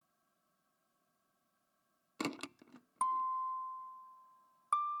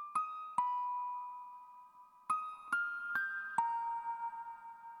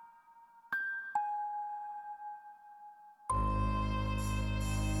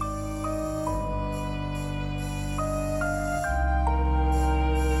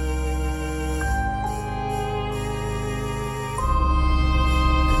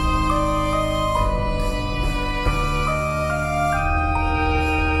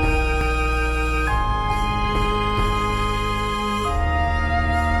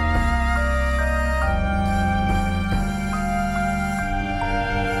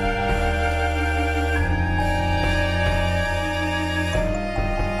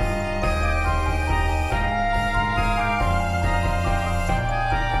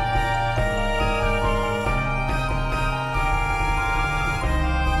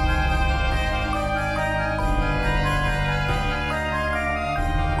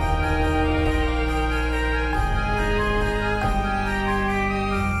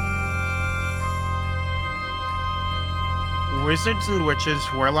Wizards and witches,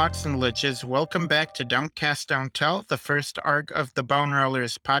 warlocks and liches, welcome back to Don't Cast, Don't Tell, the first arc of the Bone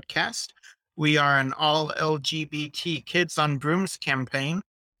Rollers podcast. We are an all LGBT Kids on Brooms campaign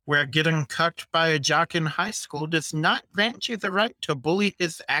where getting cucked by a jock in high school does not grant you the right to bully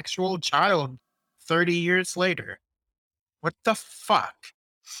his actual child 30 years later. What the fuck?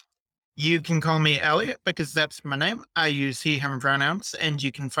 You can call me Elliot because that's my name. I use he, him pronouns, and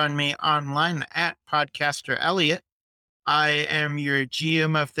you can find me online at Podcaster Elliot. I am your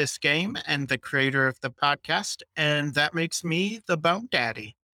GM of this game and the creator of the podcast, and that makes me the Bone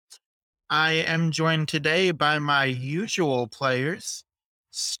Daddy. I am joined today by my usual players,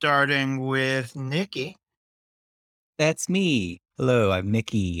 starting with Nikki. That's me. Hello, I'm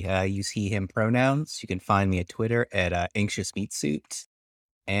Mickey. I use he, him pronouns. You can find me at Twitter at Anxious Meat Suit.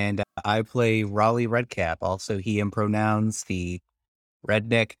 And I play Raleigh Redcap, also he, him pronouns, the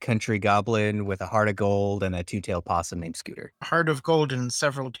redneck country goblin with a heart of gold and a two-tailed possum named Scooter. Heart of gold and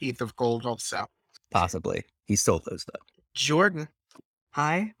several teeth of gold also. Possibly. He stole those, though. Jordan.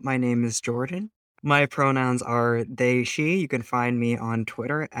 Hi, my name is Jordan. My pronouns are they, she. You can find me on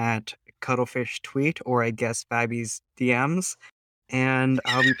Twitter at Cuttlefish Tweet or I guess Babby's DMs. And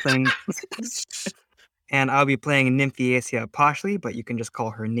I'll be playing Nymphaeacia Poshley, but you can just call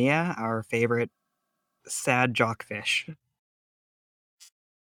her Nia, our favorite sad jockfish.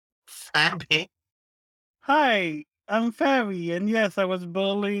 Abby. Hi, I'm Fabi, and yes, I was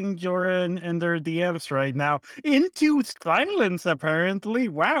bullying Jordan and their DMs right now into silence, apparently.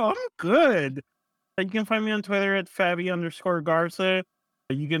 Wow, I'm good. You can find me on Twitter at Fabi_Garza.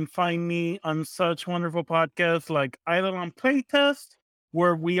 You can find me on such wonderful podcasts like Eidolon Playtest,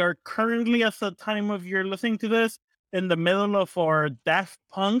 where we are currently, at the time of you're listening to this, in the middle of our Daft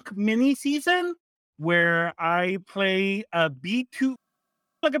Punk mini season, where I play a B2,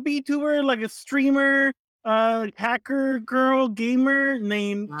 like a VTuber, like a streamer, hacker girl gamer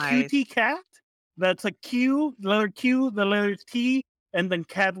named Nice. QT Cat. That's a Q, the letter Q, the letter T, and then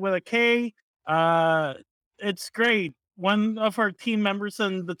cat with a K. It's great. One of our team members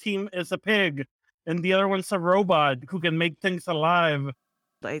in the team is a pig, and the other one's a robot who can make things alive.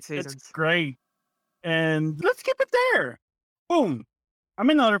 The 8 seasons. It's great. And let's keep it there. Boom. I'm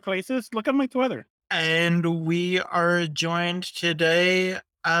in other places. Look at my Twitter. And we are joined today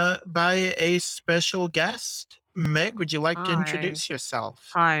by a special guest. Meg, would you like to Hi. introduce yourself?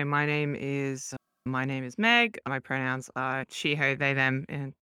 Hi, my name is Meg. My pronouns are she, her, they, them,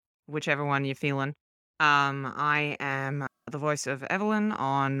 and whichever one you're feeling. I am the voice of Evelyn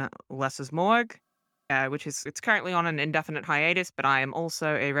on Less is Morgue, it's currently on an indefinite hiatus, but I am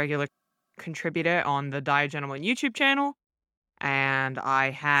also a regular contributor on the Dire Gentleman YouTube channel, and I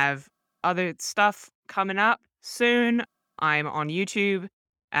have other stuff coming up soon. I'm on YouTube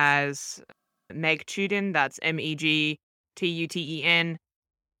as Meg Tuden, that's MEGTUTEN,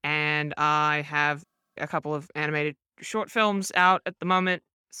 and I have a couple of animated short films out at the moment.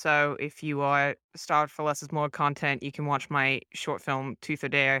 So if you are starved for Less is More content, you can watch my short film Tooth or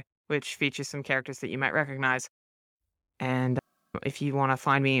Dare, which features some characters that you might recognize. And if you want to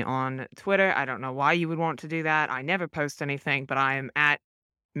find me on Twitter, I don't know why you would want to do that. I never post anything, but I am at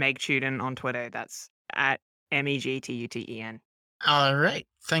Meg Tuden on Twitter. That's at MEGTUTEN. All right.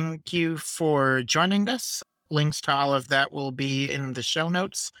 Thank you for joining us. Links to all of that will be in the show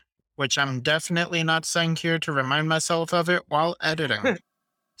notes, which I'm definitely not saying here to remind myself of it while editing.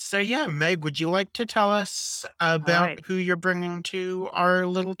 So yeah, Meg, would you like to tell us about right. who you're bringing to our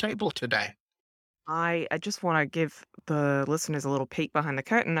little table today? I just want to give the listeners a little peek behind the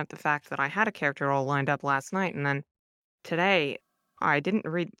curtain of the fact that I had a character all lined up last night, and then today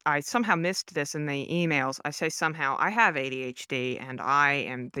I somehow missed this in the emails. I say somehow, I have ADHD, and I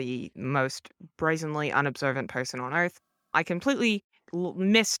am the most brazenly unobservant person on Earth. I completely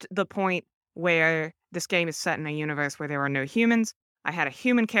missed the point where this game is set in a universe where there are no humans. I had a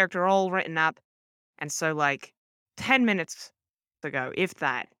human character all written up, and so 10 minutes ago, if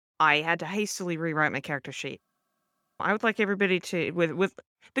that, I had to hastily rewrite my character sheet. I would like everybody to, with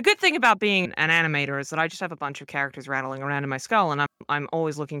the good thing about being an animator is that I just have a bunch of characters rattling around in my skull, and I'm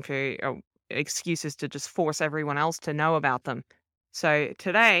always looking for excuses to just force everyone else to know about them. So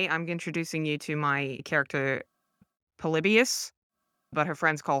today, I'm introducing you to my character Polybius, but her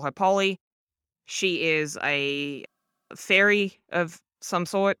friends call her Polly. She is a fairy of some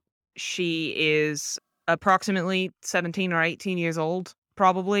sort. She is approximately 17 or 18 years old,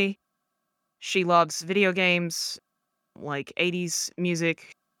 probably. She loves video games, like 80s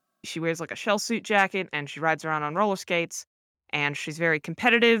music. She wears a shell suit jacket, and she rides around on roller skates, and she's very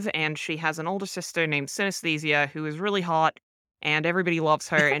competitive, and she has an older sister named Synesthesia who is really hot, and everybody loves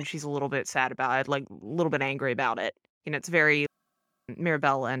her, and she's a little bit sad about it, a little bit angry about it. It's very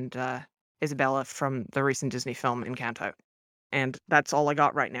Mirabelle and Isabella from the recent Disney film Encanto. And that's all I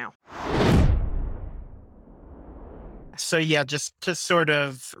got right now. So yeah, just to sort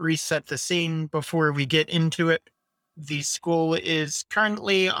of reset the scene before we get into it, the school is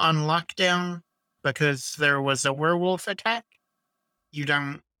currently on lockdown because there was a werewolf attack.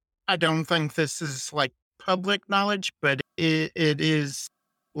 I don't think this is like public knowledge, but it is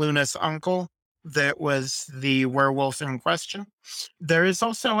Luna's uncle that was the werewolf in question. There is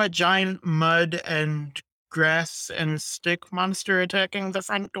also a giant mud and grass and stick monster attacking the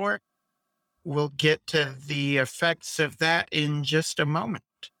front door. We'll get to the effects of that in just a moment.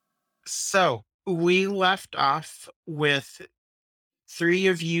 So we left off with three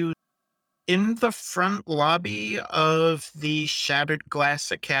of you in the front lobby of the Shattered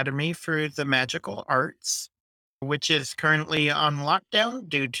Glass Academy for the Magical Arts, which is currently on lockdown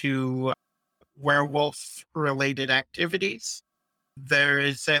due to werewolf-related activities. There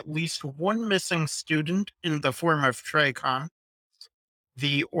is at least one missing student in the form of Traycon,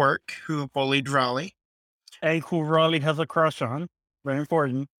 the orc who bullied Raleigh, And who Raleigh has a crush on. Very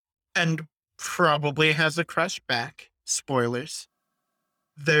important. and probably has a crush back. Spoilers.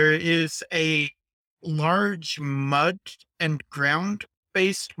 There is a large mud and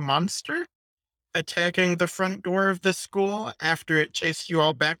ground-based monster attacking the front door of the school after it chased you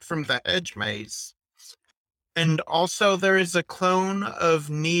all back from the hedge maze. And also there is a clone of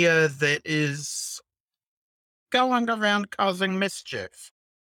Nia that is going around causing mischief.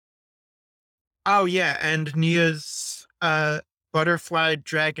 Oh yeah, and Nia's butterfly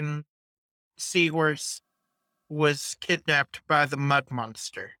dragon seahorse was kidnapped by the mud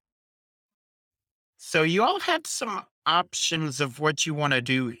monster. So you all had some options of what you want to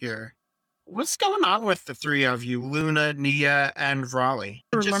do here. What's going on with the three of you, Luna, Nia, and Raleigh?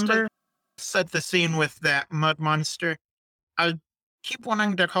 Just Remember? to set the scene with that mud monster, I keep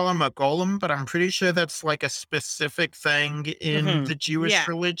wanting to call him a golem, but I'm pretty sure that's like a specific thing in Mhm. the Jewish Yeah.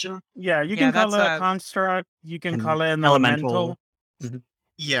 religion. Yeah, you Yeah, can call that's it a construct. You can An call it an elemental. elemental. A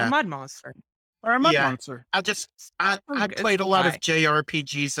Yeah, mud monster. Or a mud Yeah. monster. I It's played a lot fine. of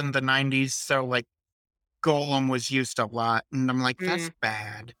JRPGs in the 90s, so like golem was used a lot, and I'm like, that's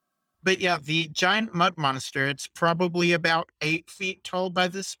bad. But yeah, the giant mud monster, it's probably about 8 feet tall by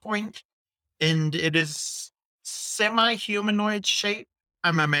this point, and it is semi-humanoid shape.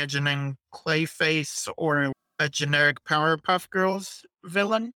 I'm imagining Clayface or a generic Powerpuff Girls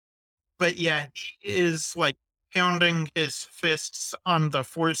villain. But yeah, he is like pounding his fists on the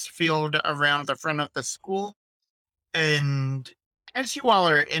force field around the front of the school. And as you all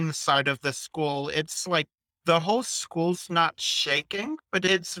are inside of the school, it's like the whole school's not shaking, but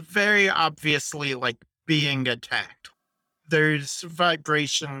it's very obviously like being attacked. There's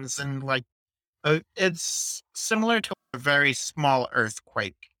vibrations and like it's similar to a very small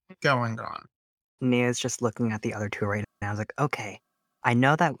earthquake going on. Nia's just looking at the other two right now. I was like, okay, I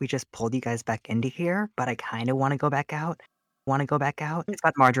know that we just pulled you guys back into here, but I kind of want to go back out. It's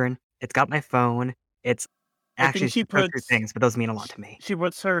got margarine. It's got my phone. It's I actually think she those two puts things, but those mean a lot to me. she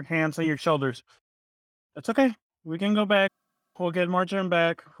puts her hands on your shoulders. It's okay. We can go back. We'll get Marjorie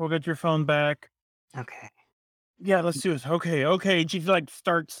back. We'll get your phone back. Okay. Yeah, let's do this. Okay. She like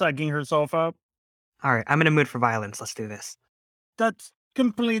starts psyching herself up. All right. I'm in a mood for violence. Let's do this. That's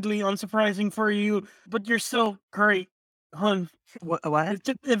completely unsurprising for you, but you're still great, hun. What?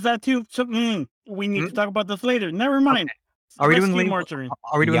 Is that too? So, we need to talk about this later. Never mind. Are we Let's doing do label- Marjorie?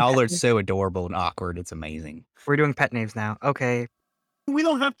 Are we doing Y'all pet are names? so adorable and awkward. It's amazing. We're doing pet names now. Okay. We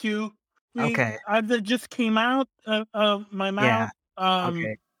don't have to. Okay. That just came out of my mouth. Yeah.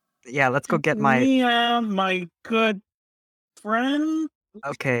 Okay. Yeah. Let's go get my. Mia, my good friend.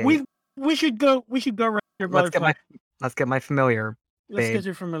 Okay. We should go. We should go around your butterfly. Let's get my familiar Let's babe. get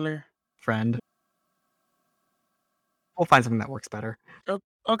you familiar. friend. We'll find something that works better.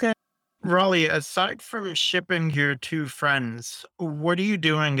 Okay. Raleigh, aside from shipping your two friends, what are you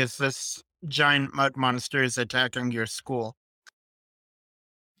doing as this giant mud monster is attacking your school?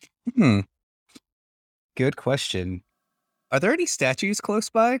 Good question. Are there any statues close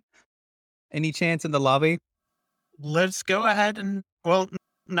by? Any chance in the lobby? Let's go ahead and, well,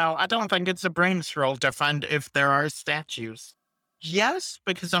 no, I don't think it's a brains roll to find if there are statues. Yes,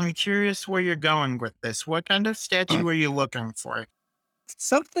 because I'm curious where you're going with this. What kind of statue are you looking for?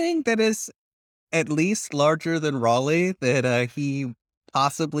 Something that is at least larger than Raleigh that he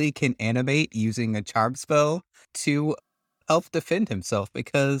possibly can animate using a charm spell to help defend himself,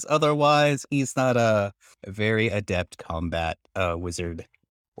 because otherwise he's not a very adept combat wizard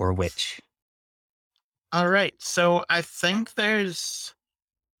or witch. All right, so I think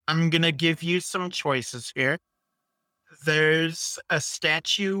I'm going to give you some choices here. There's a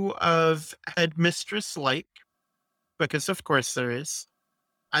statue of Headmistress Lake, because of course there is.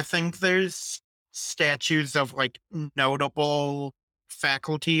 I think there's statues of like notable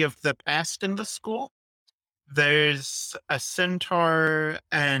faculty of the past in the school. There's a centaur,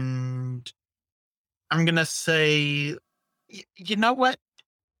 and I'm gonna say, you know what?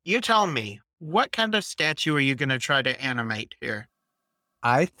 You tell me, what kind of statue are you gonna try to animate here?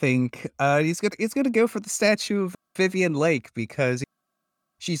 I think he's gonna go for the statue of Vivian Lake because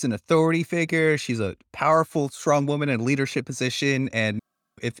she's an authority figure. She's a powerful, strong woman in a leadership position, and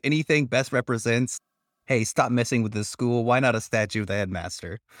if anything, best represents, hey, stop messing with this school. Why not a statue of the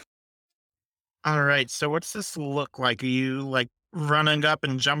headmaster? All right, so what's this look like? Are you like running up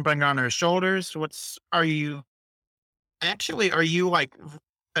and jumping on her shoulders? Are you like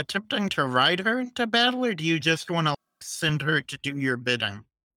attempting to ride her into battle, or do you just want to send her to do your bidding?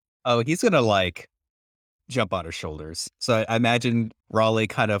 Oh, he's gonna like jump on her shoulders. So I imagine Raleigh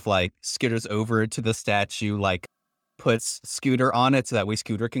kind of like skitters over to the statue, like puts Scooter on it so that way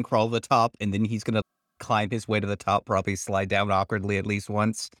Scooter can crawl to the top, and then he's gonna climb his way to the top, probably slide down awkwardly at least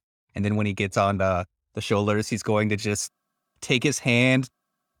once. And then when he gets on the shoulders, he's going to just take his hand,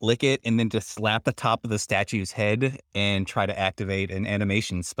 lick it, and then just slap the top of the statue's head and try to activate an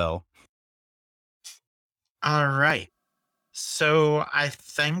animation spell. All right. So I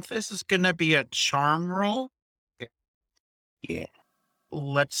think this is going to be a charm roll. Yeah.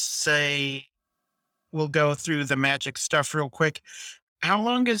 Let's say we'll go through the magic stuff real quick. How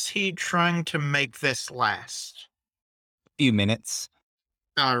long is he trying to make this last? Few minutes.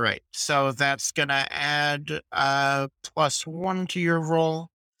 All right. So that's going to add +1 to your roll.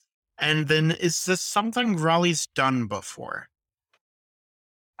 And then is this something Raleigh's done before?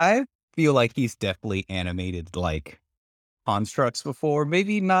 I feel like he's definitely animated like constructs before.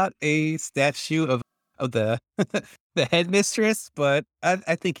 Maybe not a statue of the the headmistress, but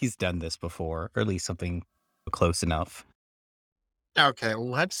I think he's done this before, or at least something close enough. Okay,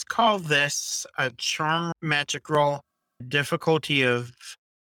 let's call this a charm magic roll. Difficulty of,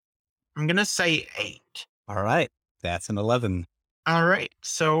 I'm going to say 8. All right, that's an 11. All right,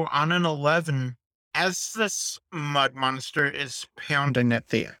 so on an 11, as this mud monster is pounding at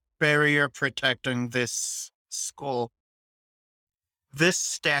the barrier protecting this school, this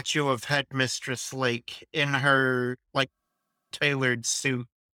statue of Headmistress Lake in her, like, tailored suit,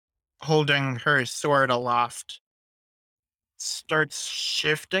 holding her sword aloft, starts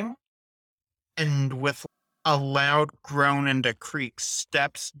shifting, and with a loud groan and a creak,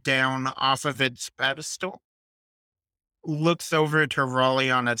 steps down off of its pedestal, looks over to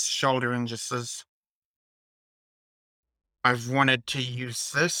Raleigh on its shoulder, and just says, I've wanted to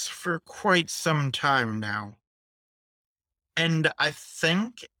use this for quite some time now. And I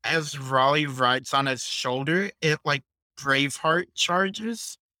think as Raleigh rides on its shoulder, it like Braveheart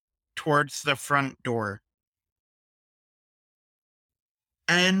charges towards the front door.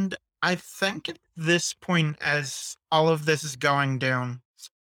 And I think at this point, as all of this is going down,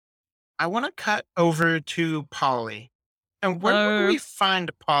 I want to cut over to Polly. And where would we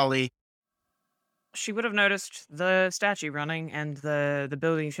find Polly? She would have noticed the statue running and the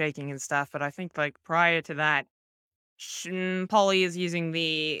building shaking and stuff, but I think like prior to that, Polly is using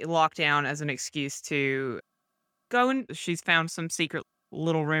the lockdown as an excuse to go and she's found some secret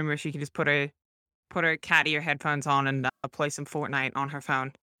little room where she can just put her cat ear headphones on and play some Fortnite on her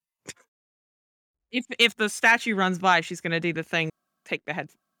phone. If the statue runs by, she's gonna do the thing, take the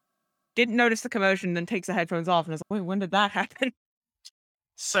head. Didn't notice the commotion, then takes the headphones off, and is like, "Wait, when did that happen?"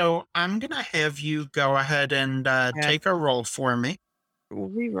 So I'm going to have you go ahead and take a roll for me.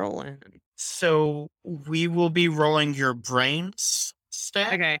 Re-rolling. So we will be rolling your brains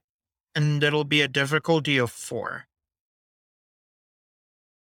stat, Okay. and it'll be a difficulty of 4.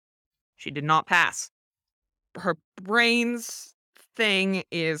 She did not pass. Her brains thing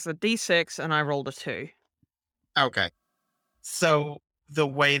is a D6, and I rolled a 2. Okay. So the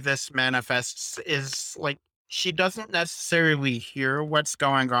way this manifests is like she doesn't necessarily hear what's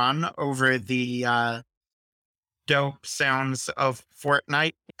going on over the dope sounds of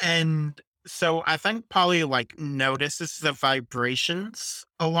Fortnite. And so I think Polly like notices the vibrations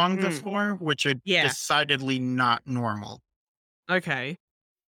along the floor, which are Yeah. decidedly not normal. Okay.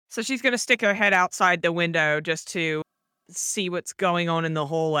 So she's gonna stick her head outside the window just to see what's going on in the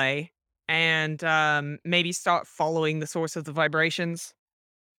hallway and maybe start following the source of the vibrations.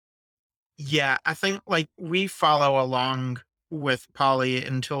 Yeah, I think like we follow along with Polly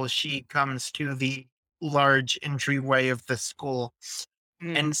until she comes to the large entryway of the school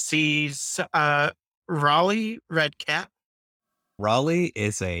Mm. and sees Raleigh Redcap Raleigh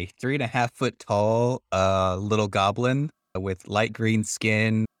is a 3.5 foot tall little goblin with light green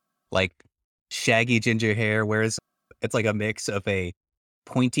skin, like shaggy ginger hair, whereas it's like a mix of a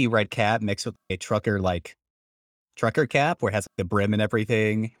pointy red cap mixed with a trucker cap where it has the brim and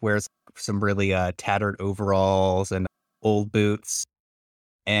everything, wears some really tattered overalls and old boots.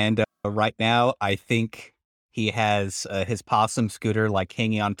 And right now, I think he has his possum scooter like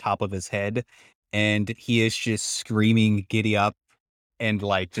hanging on top of his head, and he is just screaming "Giddy up!" and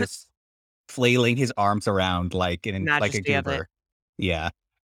like just flailing his arms around like like a Majesty of it. goober. Yeah.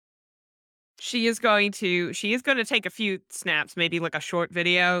 She is going to take a few snaps, maybe like a short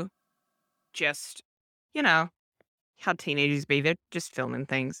video. Just, you know, how teenagers be. They're just filming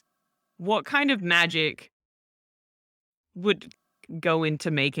things. What kind of magic would go into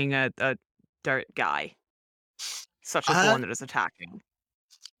making a dirt guy, such as the Uh, one that is attacking?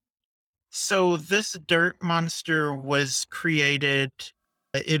 so this dirt monster was created.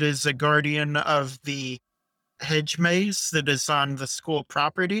 It is a guardian of the hedge maze that is on the school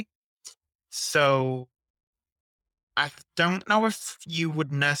property. So I don't know if you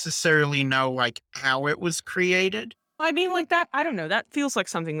would necessarily know like how it was created. I mean, like that. I don't know. That feels like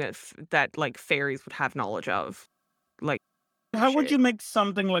something that that like fairies would have knowledge of. Like, How would shit. you make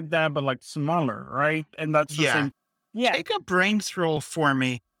something like that, but like smaller, right? And that's the Yeah. same. Yeah. Take a brains roll for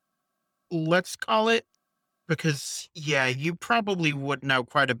me. Let's call it, because yeah, you probably would know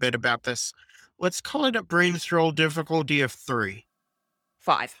quite a bit about this. Let's call it a brains roll difficulty of 3.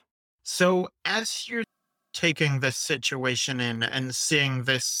 5. So as you're taking this situation in and seeing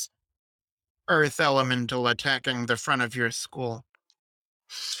this earth elemental attacking the front of your school,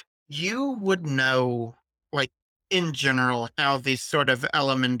 you would know, like, in general, how these sort of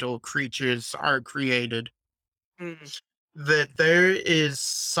elemental creatures are created. Mm. That there is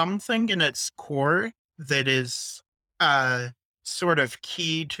something in its core that is sort of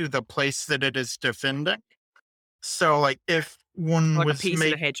key to the place that it is defending. So, like, if one Like a was piece of the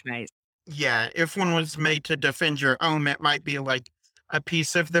made, hedge maze. yeah, if one was made to defend your home, it might be like a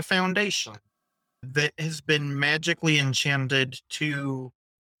piece of the foundation that has been magically enchanted to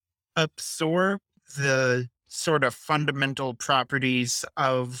absorb the sort of fundamental properties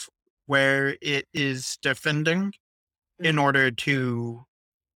of where it is defending in order to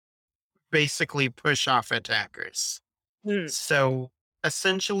basically push off attackers. Mm. So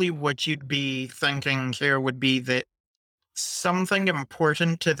essentially, what you'd be thinking here would be that something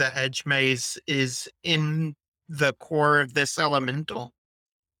important to the hedge maze is in the core of this elemental.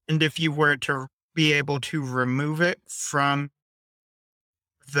 And if you were to be able to remove it from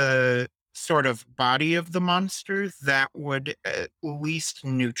the sort of body of the monster, that would at least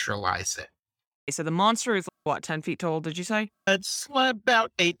neutralize it. So the monster is what, 10 feet tall? Did you say? It's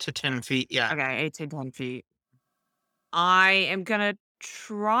about 8 to 10 feet. Yeah. Okay, 8 to 10 feet. I am gonna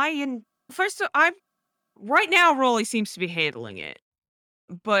try and I'm right now. Rolly seems to be handling it,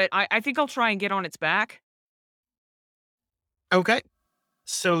 but I think I'll try and get on its back. Okay.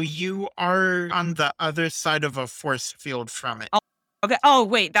 So you are on the other side of a force field from it. Oh, okay. Oh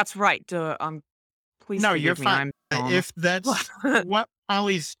wait, that's right. Please No, forgive you're me. fine. I'm dumb. If that's what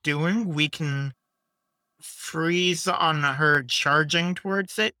Polly's doing, we can freeze on her charging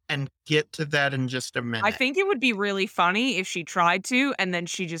towards it and get to that in just a minute. I think it would be really funny if she tried to, and then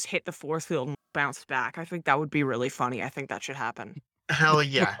she just hit the force field and bounced back. I think that would be really funny. I think that should happen, Hell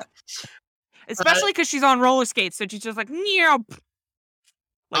yeah. especially because she's on roller skates, so she's just like, yeah.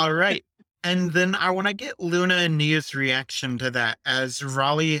 Like- All right. And then I want to get Luna and Nia's reaction to that, as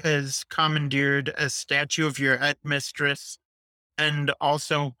Raleigh has commandeered a statue of your headmistress, and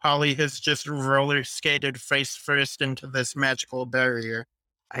also Polly has just roller skated face first into this magical barrier.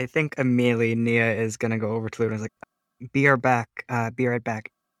 I think immediately Nia is gonna go over to Luna and is like, be right back,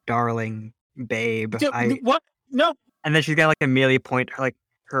 darling, babe. What? No. And then she's gonna like immediately point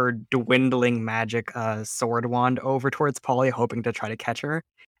her dwindling magic sword wand over towards Polly, hoping to try to catch her.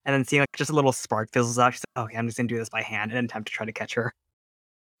 And then seeing like just a little spark fizzles out, she's like, okay, I'm just gonna do this by hand and attempt to try to catch her.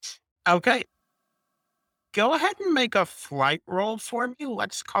 Okay. Go ahead and make a flight roll for me.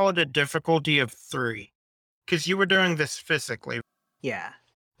 Let's call it a difficulty of 3. Because you were doing this physically. Yeah,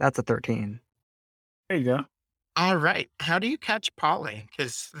 that's a 13. There you go. All right. How do you catch Polly?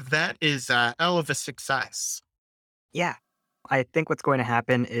 Because that is a hell of a success. Yeah. I think what's going to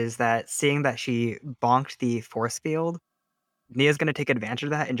happen is that seeing that she bonked the force field, Nia's going to take advantage of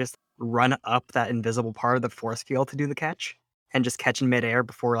that and just run up that invisible part of the force field to do the catch and just catch in midair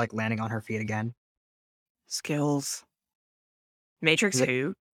before like landing on her feet again. Skills. Matrix Is it-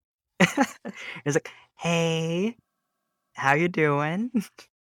 who? It's like, hey, how you doing?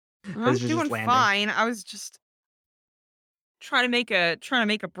 I'm she's just doing landing. fine. I was just trying to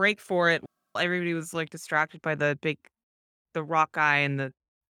make a break for it. Everybody was like distracted by the rock guy and the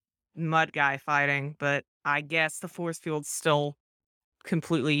mud guy fighting, but I guess the force field's still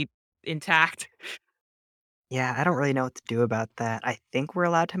completely intact. Yeah, I don't really know what to do about that. I think we're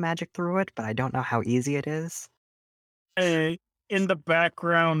allowed to magic through it, but I don't know how easy it is. Uh, in the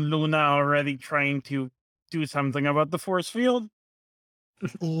background, Luna already trying to do something about the force field.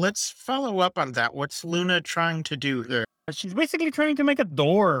 Let's follow up on that. What's Luna trying to do here? She's basically trying to make a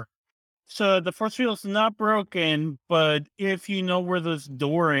door. So the force field's not broken, but if you know where this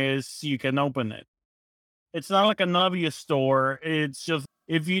door is, you can open it. It's not like an obvious door. It's just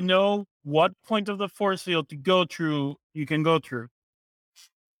if you know what point of the force field to go through, you can go through.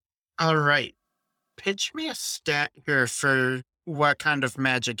 All right. Pitch me a stat here for what kind of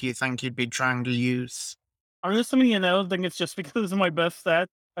magic you think you'd be trying to use. Honestly, and I don't think it's just because of my best stat.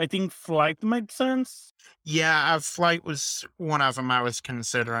 I think flight makes sense. Yeah, flight was one of them I was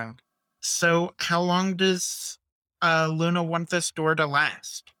considering. So, how long does Luna want this door to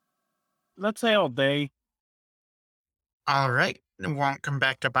last? Let's say all day. All right. It won't come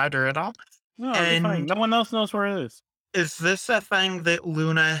back to bite her at all. No, it'll be fine. And No one else knows where it is. is this a thing that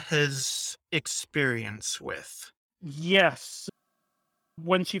Luna has experience with? Yes.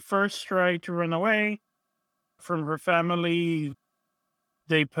 When she first tried to run away from her family,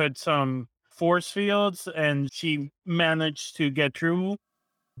 they put some force fields and she managed to get through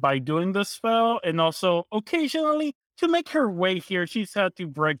by doing the spell. And also, occasionally, to make her way here, she's had to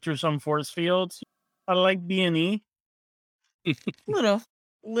break through some force fields. I like B&E.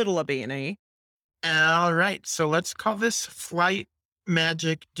 Little a B&E. All right. So, let's call this flight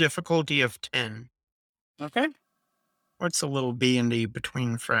magic difficulty of 10. Okay. What's a little B&D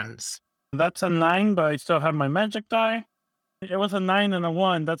between friends? That's a 9, but I still have my magic die. It was a 9 and a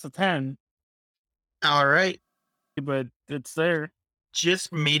 1. That's a 10, All right. but it's there.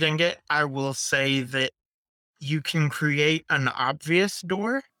 Just meeting it, I will say that you can create an obvious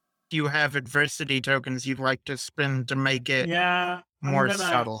door. Do you have adversity tokens you'd like to spend to make it Yeah. more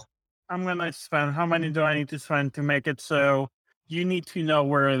subtle? I'm gonna spend. How many do I need to spend to make it so you need to know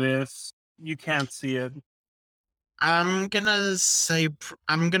where it is? You can't see it. I'm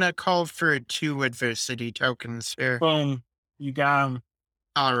gonna call for 2 adversity tokens here. Boom. You got 'em.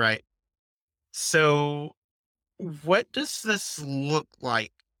 All right. So, what does this look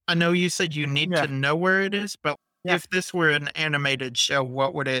like? I know you said you need Yeah. to know where it is, but Yeah. if this were an animated show,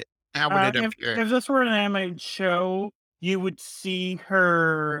 how would it appear? If this were an animated show, you would see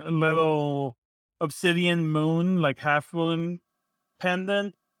her little obsidian moon, like half moon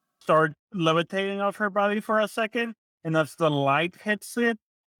pendant, start levitating off her body for a second, and as the light hits it,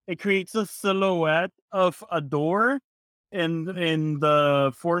 it creates a silhouette of a door in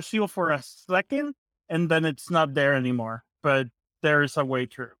the force field for a second, and then it's not there anymore. But there's a way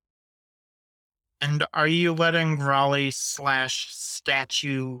through. And are you letting Raleigh /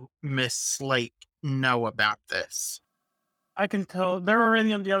 statue Miss Slate know about this? I can tell they're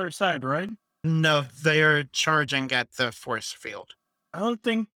already on the other side, right? No, they're charging at the force field. I don't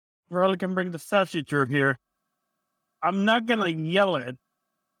think Riley can bring the statue through here. I'm not gonna yell it.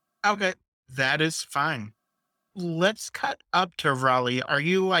 Okay, that is fine. Let's cut up to Raleigh. Are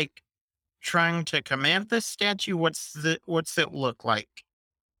you like trying to command this statue? What's it look like?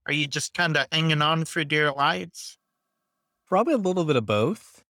 Are you just kind of hanging on for dear lives? Probably a little bit of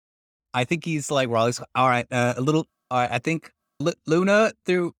both. I think he's like Raleigh's. All right, a little. All right, I think Luna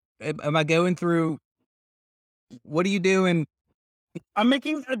through. Am I going through? What are you doing? I'm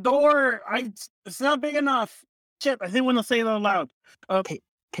making a door. It's not big enough. Shit, I didn't want to say it out loud.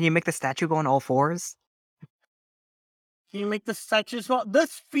 Can you make the statue go on all fours? Can you make the statue small?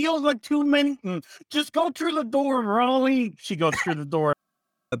 This feels like too many. Just go through the door, Raleigh. She goes through the door.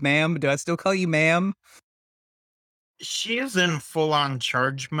 Ma'am, do I still call you ma'am? She is in full-on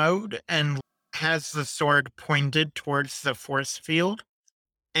charge mode and has the sword pointed towards the force field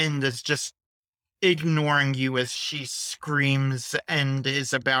and is just ignoring you as she screams and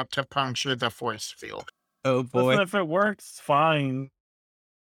is about to puncture the force field. Oh boy. Listen, if it works, fine.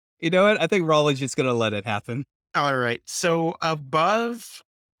 You know what? I think Raleigh's just gonna let it happen. All right. So above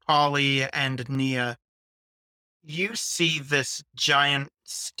Polly and Nia, you see this giant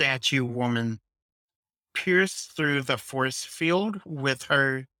statue woman pierce through the force field with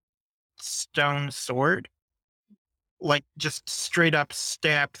her stone sword, like just straight up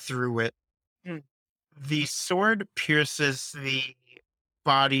stab through it. Mm. The sword pierces the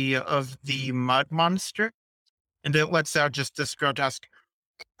body of the mud monster, and it lets out just this grotesque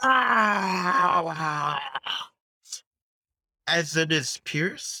 "Ah!" as it is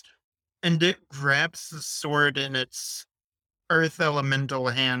pierced, and it grabs the sword in its earth elemental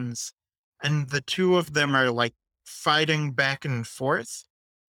hands, and the two of them are like fighting back and forth.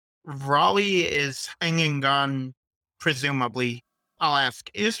 Raleigh is hanging on, presumably. I'll ask,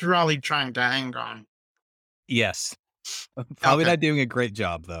 is Raleigh trying to hang on? Yes. Probably Okay. not doing a great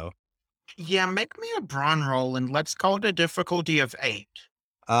job, though. Yeah, make me a brawn roll and let's call it a difficulty of 8.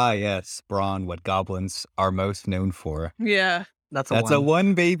 Ah, yes. Brawn, what goblins are most known for. Yeah. That's a That's one. a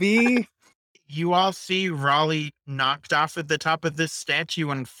 1, baby. You all see Raleigh knocked off at the top of this statue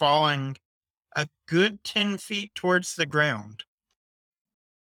and falling a good 10 feet towards the ground.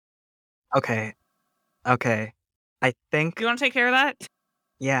 Okay. Okay. I think, You want to take care of that?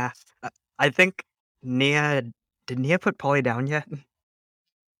 yeah. I think Nia, did Nia put Polly down yet?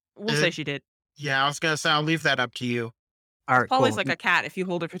 We'll Uh, say she did. Yeah, I was going to say, I'll leave that up to you. All right, Polly's cool. like a cat. If you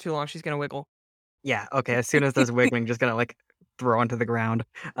hold her for too long, she's gonna wiggle. Yeah, okay. As soon as there's wiggling, just gonna like throw onto the ground.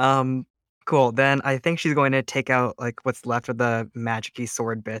 Cool. Then I think she's going to take out like what's left of the magic-y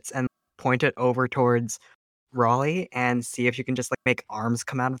sword bits and point it over towards Raleigh and see if you can just like make arms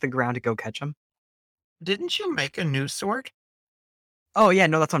come out of the ground to go catch him. Didn't you make a new sword? Oh yeah,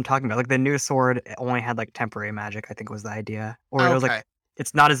 no, that's what I'm talking about. Like the new sword only had like temporary magic, I think was the idea. Or it was like Okay,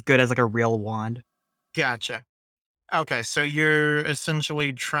 it's not as good as like a real wand. gotcha. Okay, so you're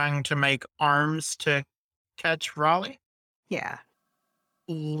essentially trying to make arms to catch Raleigh? Yeah.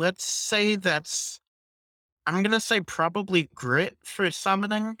 Let's say I'm going to say probably grit for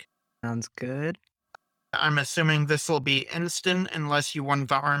summoning. Sounds good. I'm assuming this will be instant unless you want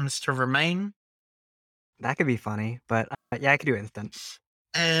the arms to remain. That could be funny, but yeah, I could do instant.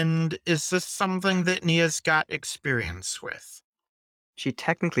 And is this something that Nia's got experience with? She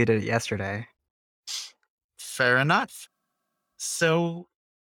technically did it yesterday. Fair enough. So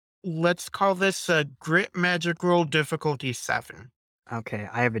let's call this a grit magic roll difficulty 7. Okay,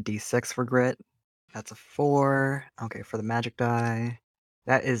 I have a d6 for grit. That's a 4. Okay, for the magic die.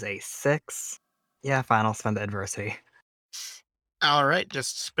 That is a 6. Yeah, fine, I'll spend the adversity. All right,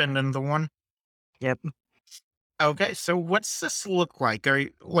 just spending the 1. Yep. Okay, so what's this look like?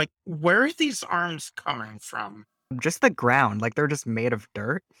 Where are these arms coming from? Just the ground, like they're just made of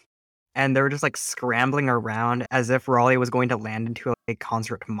dirt. And they were just like scrambling around as if Raleigh was going to land into a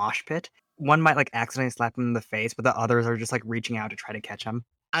concert mosh pit. One might like accidentally slap him in the face, but the others are just like reaching out to try to catch him.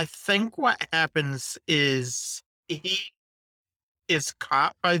 I think what happens is he is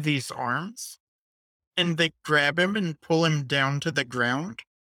caught by these arms and they grab him and pull him down to the ground.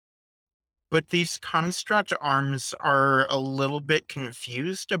 But these construct arms are a little bit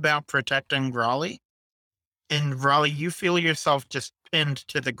confused about protecting Raleigh. And Raleigh, you feel yourself just pinned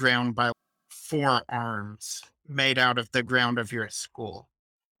to the ground by 4 arms made out of the ground of your school.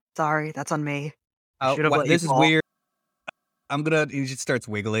 Sorry, that's on me. Oh, Should've let you this is fall. weird. He just starts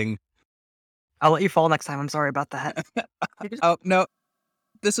wiggling. I'll let you fall next time. I'm sorry about that. Oh, no.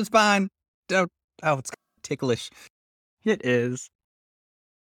 This is fine. Don't. Oh, it's ticklish. It is.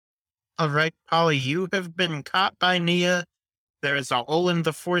 All right, Polly, you have been caught by Nia. There is a hole in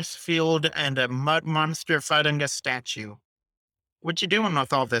the force field and a mud monster fighting a statue. What you doing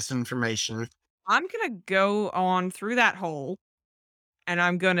with all this information? I'm gonna go on through that hole, and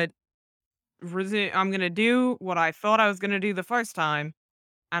I'm gonna do what I thought I was gonna do the first time,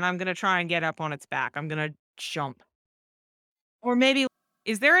 and I'm gonna try and get up on its back. I'm gonna jump, or maybe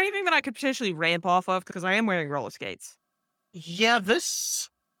is there anything that I could potentially ramp off of? Because I am wearing roller skates. Yeah, this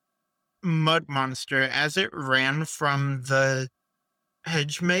mud monster, as it ran from the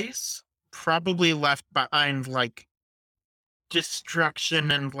hedge maze, probably left behind like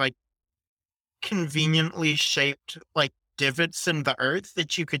destruction and like conveniently shaped like divots in the earth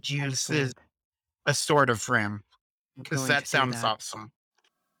that you could use as Excellent. a sort of ramp. I'm Because going that to do sounds that. awesome.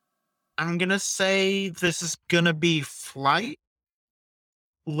 I'm gonna say this is gonna be flight.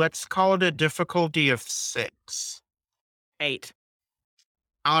 Let's call it a difficulty of 6. 8.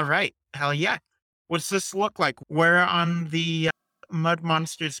 All right, hell yeah. What's this look like? Where on the mud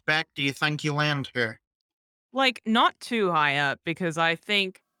monster's back do you think you land here? Like, not too high up, because I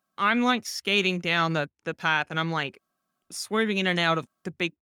think I'm like skating down the path, and I'm like swerving in and out of the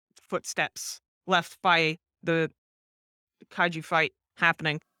big footsteps left by the kaiju fight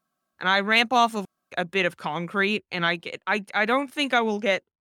happening. And I ramp off of a bit of concrete, and I don't think I will get,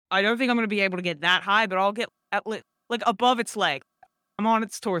 I don't think I'm going to be able to get that high, but I'll get like above its leg. I'm on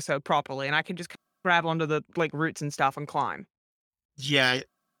its torso properly, and I can just grab onto the like roots and stuff and climb. Yeah,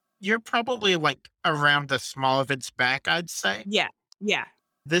 you're probably like around the small of its back, I'd say. Yeah. Yeah.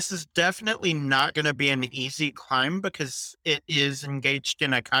 This is definitely not going to be an easy climb because it is engaged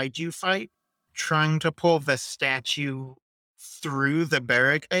in a kaiju fight, trying to pull the statue through the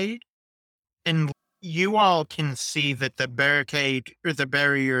barricade. And you all can see that the barricade or the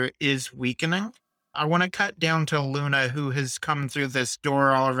barrier is weakening. I want to cut down to Luna, who has come through this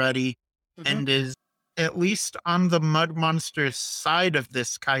door already Mhm. and is at least on the mud monster's side of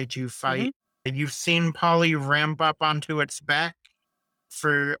this kaiju fight. You've seen Polly ramp up onto its back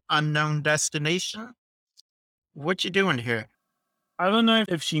for unknown destination. What you doing here? I don't know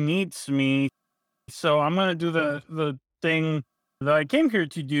if she needs me, so I'm gonna do the thing that I came here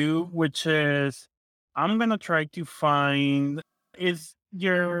to do, which is I'm gonna try to find. Is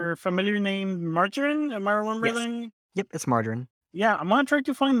your familiar name Margarine? Am I Yes. remembering? Yep, it's Margarine. Yeah, I'm gonna try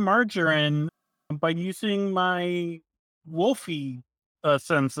to find Margarine by using my wolfy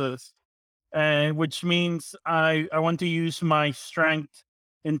senses, and which means I want to use my strength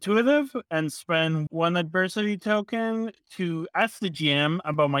intuitive and spend one adversity token to ask the GM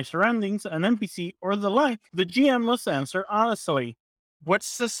about my surroundings, an NPC, or the like. The GM must answer honestly.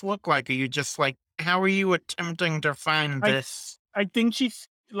 What's this look like? Are you just like, how are you attempting to find I- this? I think she's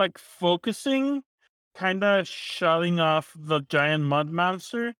like focusing, kind of shutting off the giant mud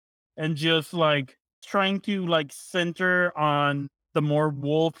monster and just like trying to like center on the more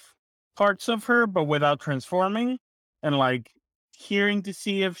wolf parts of her, but without transforming, and like hearing to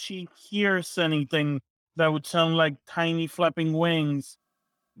see if she hears anything that would sound like tiny flapping wings,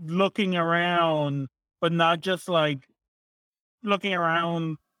 looking around, but not just like looking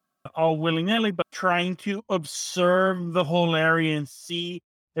around all willy nilly, but trying to observe the whole area and see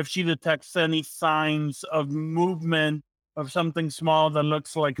if she detects any signs of movement of something small that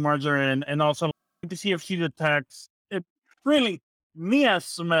looks like margarine, and also to see if she detects it really Mia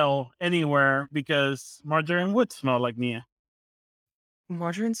smell anywhere, because margarine would smell like Mia.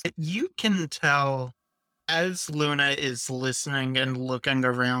 Margarine's You can tell as Luna is listening and looking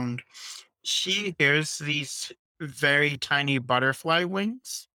around, she hears these very tiny butterfly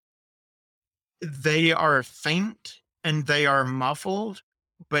wings. They are faint and they are muffled,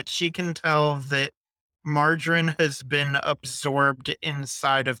 but she can tell that Margarine has been absorbed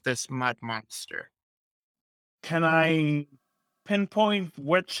inside of this mud monster. Can I pinpoint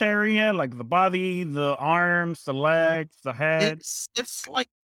which area, like the body, the arms, the legs, the head? It's like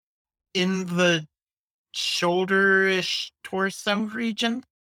in the shoulder-ish torso region.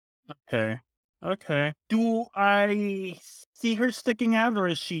 Okay. Okay. Do I see her sticking out, or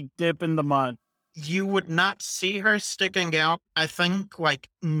is she dip in the mud? You would not see her sticking out. I think, like,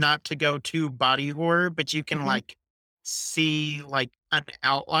 not to go too body horror, but you can Mhm. like see like an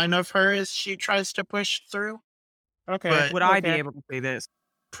outline of her as she tries to push through. Okay. But Would I be Okay. able to see this? Or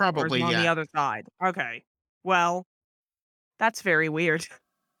is probably, it on the yeah. other side? Okay. Well, that's very weird.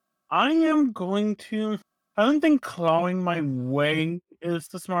 I am going to. I don't think clawing my way is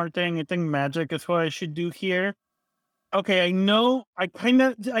the smart thing. I think magic is what I should do here. Okay, I know. I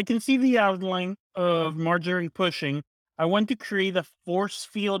can see the outline of Marjorie pushing. I want to create a force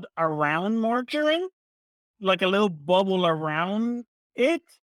field around Marjorie, like a little bubble around it,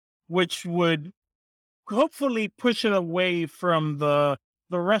 which would hopefully push it away from the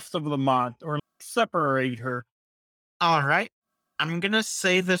rest of the mod, or separate her. All right. I'm gonna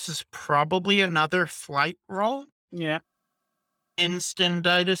say this is probably another flight roll. Yeah. Instant,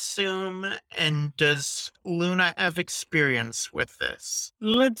 I'd assume. And does Luna have experience with this?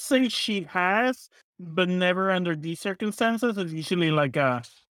 Let's say she has, but never under these circumstances. It's usually like a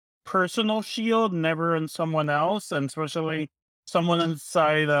personal shield, never on someone else, and especially someone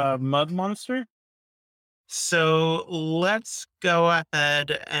inside a mud monster. So let's go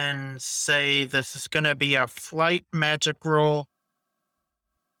ahead and say this is going to be a flight magic roll.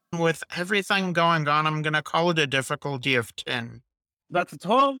 With everything going on, I'm going to call it a difficulty of 10. That's a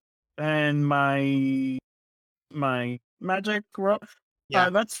 12. And my magic roll, Yeah.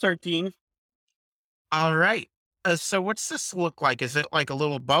 that's 13. All right. So what's this look like? Is it like a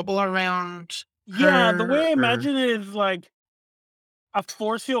little bubble around Yeah, the way her? I Or imagine it is like a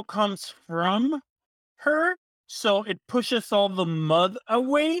force field comes from her, so it pushes all the mud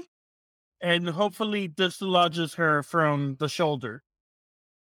away and hopefully dislodges her from the shoulder.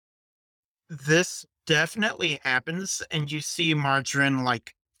 this definitely happens, and you see Margarine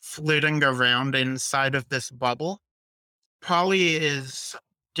like flitting around inside of this bubble. Polly is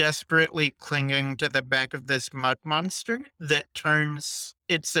desperately clinging to the back of this mud monster that turns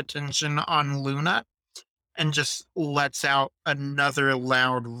its attention on Luna and just lets out another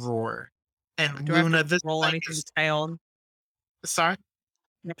loud roar. And Do I have Luna, to this roll thing anything to is stay on? sorry,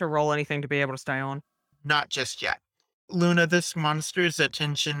 You have to roll anything to be able to stay on? not just yet. Luna, this monster's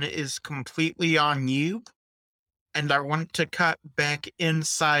attention is completely on you. And I want to cut back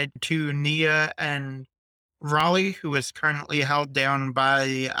inside to Nia and Raleigh, who is currently held down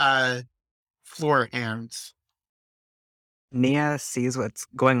by floor hands. Nia sees what's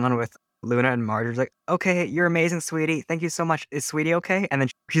going on with Luna and Marjorie's like, okay, you're amazing, sweetie. Thank you so much. Is sweetie okay? And then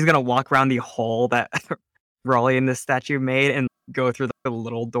she's gonna walk around the hole that Raleigh and the statue made and go through the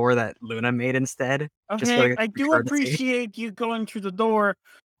little door that Luna made instead. Just Okay, for I do courtesy. appreciate you going through the door.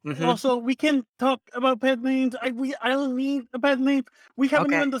 Mhm. Also, we can talk about pet names. I don't need a pet name. We haven't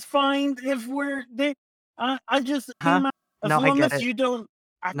Okay. even defined if we're there. I just Huh? came out. As No, I long get as it. you don't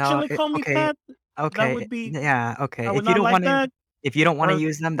No, actually call me okay. pet, that Okay. would be. Yeah, okay. I would If you not don't like want to that. if you don't want to Or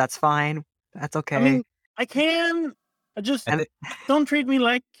use them, that's fine. That's okay. I mean, I can. I just I, thi- don't treat me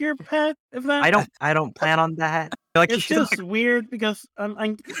like your pet. If that. I don't plan on that. Like It's she's just like, weird because I'm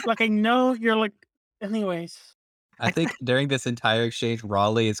like I know you're like. Anyways, I think during this entire exchange,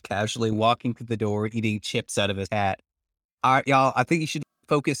 Raleigh is casually walking through the door, eating chips out of his hat. All right, y'all. I think you should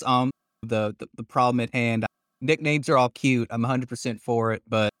focus on the problem at hand. Nicknames are all cute. I'm 100% for it,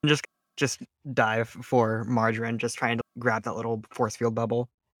 but just dive for Margarine, just trying to grab that little force field bubble.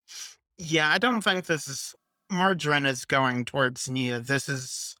 Yeah, I don't think this is. Margarine is going towards Nia. This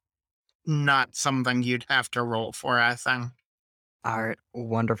is not something you'd have to roll for, I think. All right,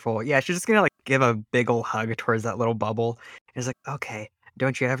 wonderful. Yeah, she's just gonna like give a big ol' hug towards that little bubble. It's like, okay,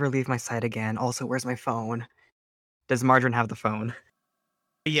 don't you ever leave my side again. Also, where's my phone? Does Margarine have the phone?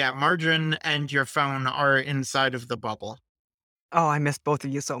 Yeah, Margarine and your phone are inside of the bubble. Oh, I missed both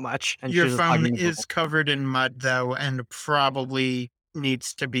of you so much. And Your she's just phone hugging the is bubble. covered in mud, though, and probably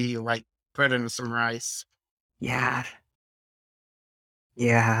needs to be, like, put in some rice. Yeah.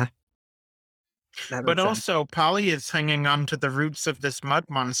 Yeah. That But makes sense. also, Polly is hanging onto the roots of this mud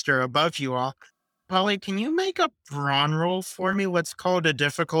monster above you all. Polly, can you make a brawn roll for me? Let's call it a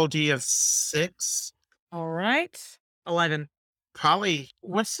difficulty of 6. All right. 11. Polly,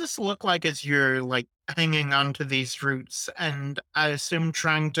 what's this look like as you're, like, hanging onto these roots and I assume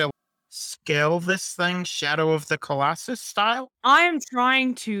trying to scale this thing, Shadow of the Colossus style? I am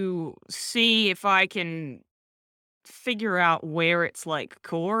trying to see if I can figure out where its like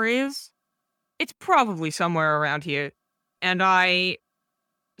core is. It's probably somewhere around here. And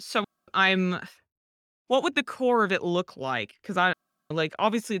so I'm what would the core of it look like? Cuz I like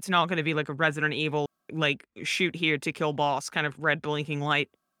obviously it's not going to be like a Resident Evil like shoot here to kill boss kind of red blinking light.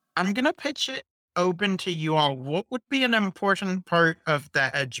 I'm gonna pitch it open to you all. What would be an important part of the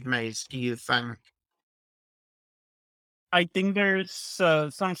hedge maze, do you think? I think there's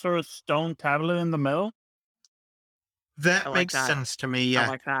some sort of stone tablet in the middle. That I like makes that. sense to me, I yeah.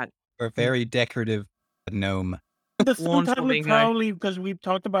 like that. a very decorative gnome. The stone Launch will tablet be good. probably because we've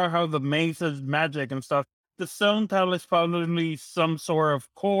talked about how the maze has magic and stuff. The stone tablet is probably some sort of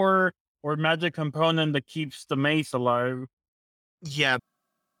core or magic component that keeps the maze alive. Yeah.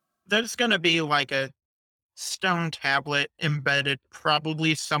 There's gonna be like a stone tablet embedded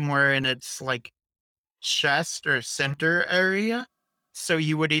probably somewhere in its like chest or center area. So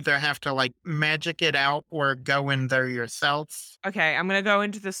you would either have to like magic it out or go in there yourself. Okay, I'm going to go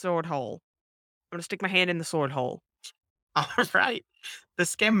into the sword hole. I'm going to stick my hand in the sword hole. All right.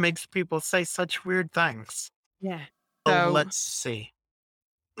 This game makes people say such weird things. Yeah. So So let's see.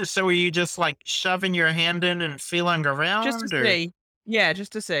 So are you just like shoving your hand in and feeling around? just to or- see. Yeah,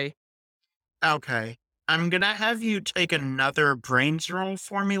 just to see. Okay. I'm gonna have you take another brains roll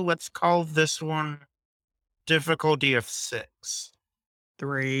for me. Let's call this one difficulty of 6.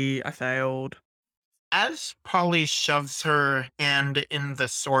 3. I failed. As Polly shoves her hand in the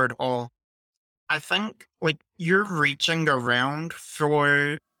sword hole, I think like you're reaching around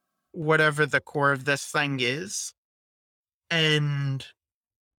for whatever the core of this thing is. And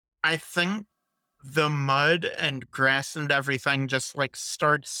I think the mud and grass and everything just like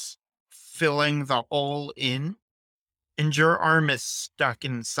starts filling the hole in. And your arm is stuck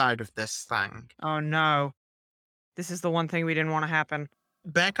inside of this thing. Oh no. This is the one thing we didn't want to happen.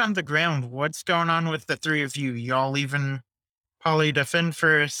 Back on the ground, what's going on with the three of you? Y'all even Polly defend for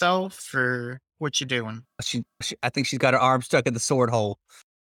herself, or what you doing? I think she's got her arm stuck in the sword hole.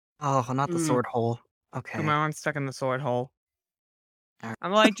 Oh, not the Mm. sword hole. Got Okay. my arm stuck in the sword hole. Alright.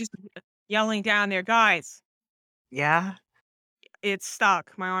 I'm like just yelling down there, guys. Yeah? It's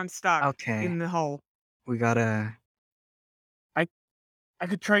stuck. My arm's stuck Okay. in the hole. We gotta I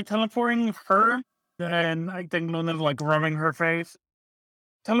could try teleporting her, then I think Luna's like rubbing her face.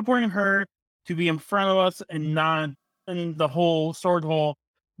 Teleporting her to be in front of us and not in the whole sword hole.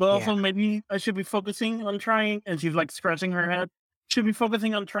 But Yeah. also maybe I should be focusing on trying, and she's like scratching her head. Should be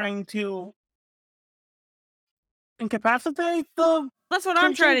focusing on trying to incapacitate the. That's what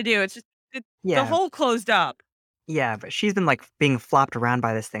I'm trying to do. It's just the Yeah. hole closed up. Yeah, but she's been like being flopped around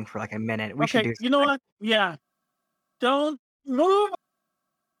by this thing for like a minute. We should Okay, do you know what? Yeah. Don't move.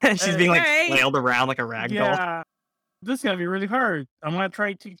 She's being like Okay. flailed around like a rag doll. Yeah, this is gonna be really hard. I'm gonna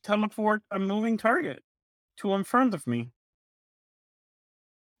try to teleport a moving target to in front of me.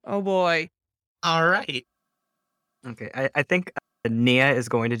 Oh boy. All right. Okay, I think Nia is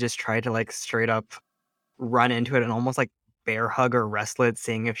going to just try to like straight up run into it and almost like bear hug or wrestle it,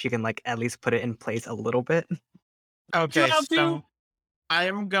 seeing if she can like at least put it in place a little bit. Okay, I'll do- so I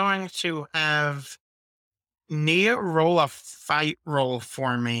am going to have Nia roll a fight roll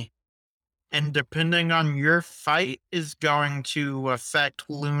for me. And depending on your fight is going to affect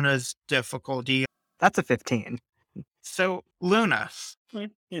Luna's difficulty. That's a 15. So, Luna,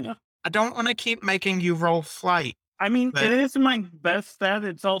 You know, I don't want to keep making you roll flight. I mean, But- it is my best stat.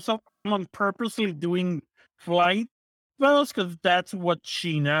 It's also I'm purposely doing flight spells because that's what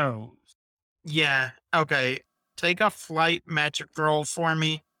she knows. Yeah, okay. Take a flight magic roll for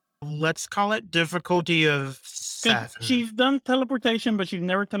me. Let's call it difficulty of 7. She's done teleportation, but she's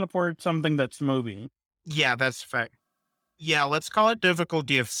never teleported something that's moving. Yeah, that's fair. Yeah, let's call it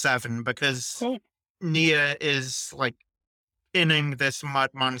difficulty of 7 because Cool. Nia is like pinning this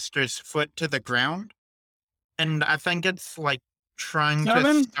mud monster's foot to the ground. And I think it's like trying to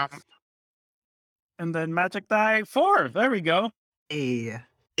 7? stop. And then magic die 4. There we go. Hey,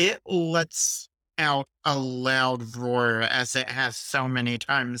 It lets out a loud roar as it has so many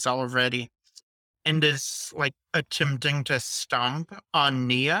times already and is like attempting to stomp on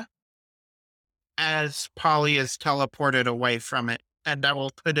Nia as Polly is teleported away from it. And I will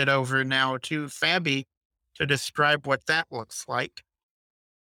put it over now to Fabi to describe what that looks like.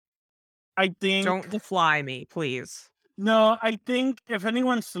 I think. Don't defly me, please. No, I think if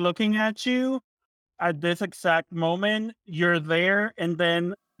anyone's looking at you at this exact moment, you're there. And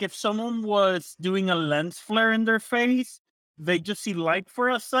then if someone was doing a lens flare in their face, they just see light for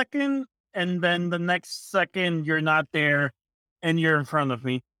a second. And then the next second, you're not there and you're in front of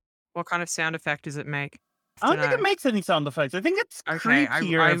me. What kind of sound effect does it make? I don't think To it makes any sound effects. I think it's Okay,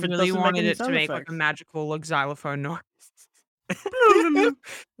 creepier I if it really doesn't make wanted any it to sound make like a effects. magical like xylophone noise.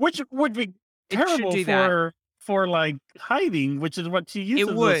 Which would be It should terrible do that. for like hiding, which is what she uses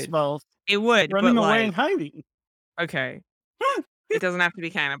those would. spells. It would, Running but away like, and hiding. okay. It doesn't have to be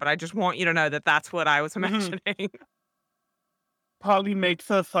canon, but I just want you to know that that's what I was Mhm. imagining. Polly makes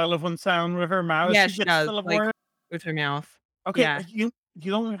a xylophone sound with her mouth. Yeah, she she gets does, teleported. With her mouth. Okay, yeah. you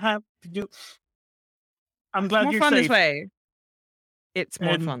don't have to do. I'm It's glad more you're fun safe. this way. It's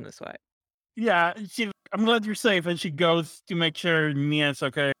more And- fun this way. Yeah, I'm glad you're safe, and she goes to make sure Nia's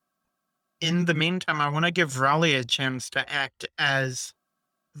okay. In the meantime, I want to give Raleigh a chance to act as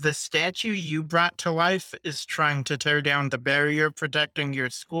the statue you brought to life is trying to tear down the barrier protecting your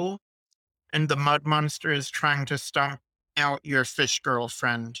school, and the mud monster is trying to stomp out your fish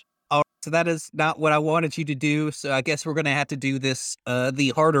girlfriend. Oh, so that is not what I wanted you to do. So I guess we're gonna have to do this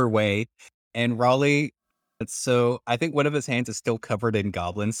the harder way. And Raleigh, so I think one of his hands is still covered in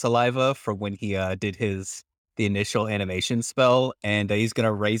goblin saliva from when he did the initial animation spell, and he's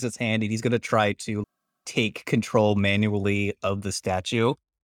gonna raise his hand and he's gonna try to take control manually of the statue.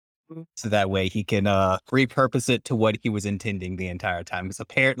 So that way he can repurpose it to what he was intending the entire time. Because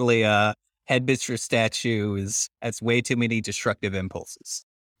apparently Headmistress statue has way too many destructive impulses.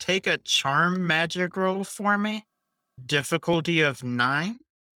 Take a charm magic roll for me. Difficulty of 9.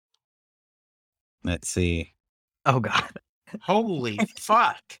 Let's see. oh god. Holy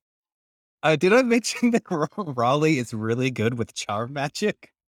fuck. Did I mention that Raleigh is really good with charm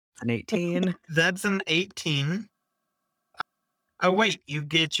magic? An 18. That's an 18. Oh, wait, you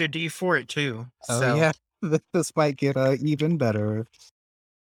get your D4 too. So, yeah, this might get even better.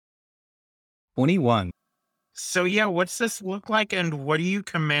 21. So, yeah, what's this look like, and what are you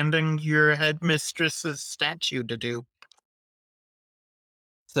commanding your headmistress's statue to do?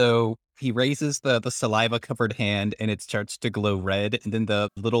 So he raises the saliva covered hand and it starts to glow red, and then the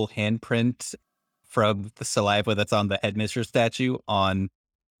little handprint from the saliva that's on the headmistress statue on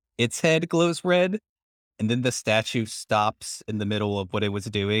its head glows red, and then the statue stops in the middle of what it was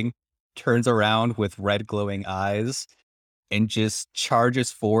doing, turns around with red glowing eyes, and just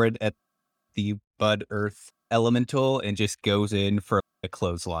charges forward at the Bud Earth elemental and just goes in for a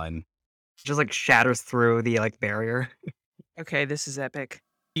clothesline. Just like shatters through the like barrier. Okay, this is epic.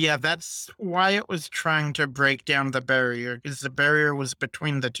 Yeah, that's why it was trying to break down the barrier, because the barrier was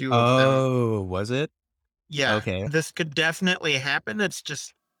between the two of them. Oh, was it? Yeah, okay. this could definitely happen. It's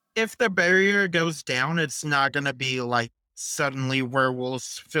just, if the barrier goes down, it's not going to be like suddenly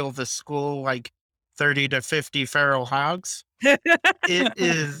werewolves fill the school like 30 to 50 feral hogs. It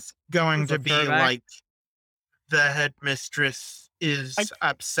is going It's a to be throwback. like the headmistress is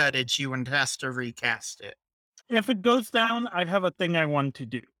upset at you and has to recast it. If it goes down, I have a thing I want to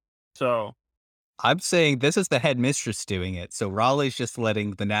do. So I'm saying this is the headmistress doing it, so Raleigh's just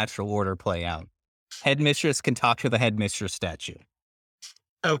letting the natural order play out. Headmistress can talk to the headmistress statue.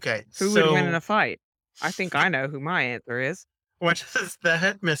 Okay, Who would win in so a fight? I think I know who my answer is. what is the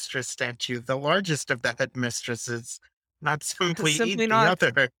headmistress statue? The largest of the headmistresses, not simply Simply eat the not.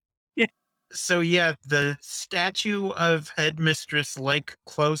 other. Yeah. So yeah, the statue of Headmistress Lake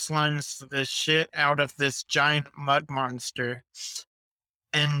clotheslines the shit out of this giant mud monster,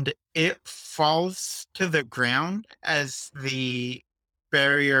 and it falls to the ground as the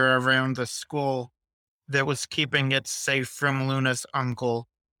barrier around the school that was keeping it safe from Luna's uncle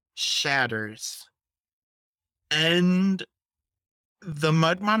shatters. And the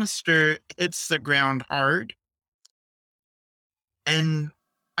mud monster hits the ground hard, and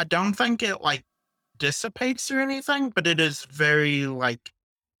I don't think it like dissipates or anything, but it is very like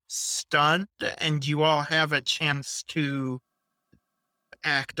stunned, and you all have a chance to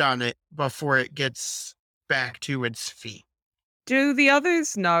act on it before it gets back to its feet. Do the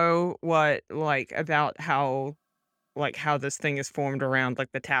others know what about how this thing is formed around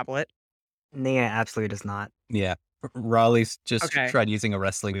like the tablet? Nia absolutely does not. Yeah. Raleigh's just Okay. tried using a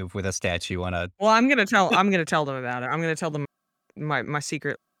wrestling move with a statue on a. Well, I'm gonna tell them about it. I'm gonna tell them my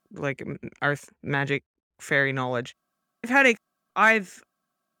secret earth magic fairy knowledge. I've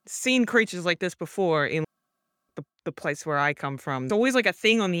seen creatures like this before in the place where I come from. It's always like a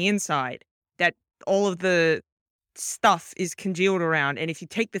thing on the inside that all of the stuff is congealed around, and if you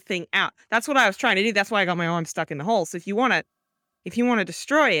take the thing out, that's what I was trying to do. That's why I got my arm stuck in the hole. So if you wanna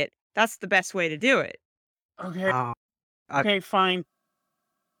destroy it, that's the best way to do it. okay, Oh, okay, fine.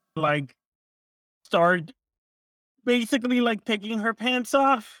 Like, start basically like taking her pants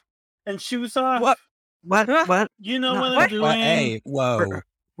off and shoes off. What? what? Huh? What? You know No, what what? I'm doing? Well, hey, whoa.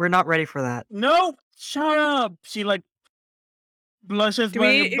 We're not ready for that. No, shut up. She like blushes. Do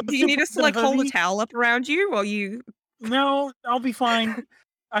you need us to like hold a towel up around you while you? No, I'll be fine.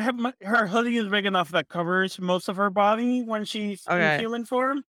 I have her hoodie is big enough that covers most of her body when she's Okay. in human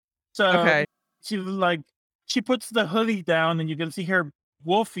form. So Okay. she puts the hoodie down, and you can see her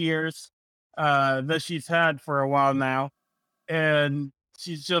wolf ears that she's had for a while now, and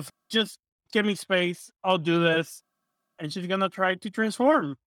she's just give me space. I'll do this, and she's gonna try to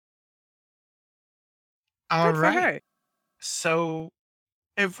transform. All Good for right. her. So,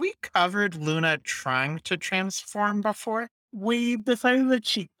 have we covered Luna trying to transform before? We decided that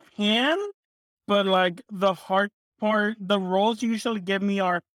she can, but like the hard part, the roles you usually give me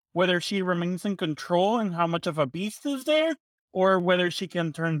are whether she remains in control and how much of a beast is there, or whether she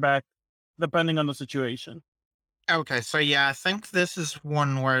can turn back, depending on the situation. Okay, so yeah, I think this is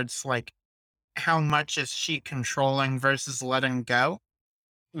one where it's like, how much is she controlling versus letting go?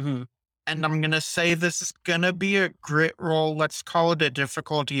 Mm-hmm. And I'm gonna say this is gonna be a grit roll. Let's call it a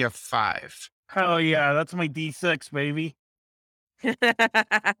difficulty of 5. Hell yeah, that's my D6, baby.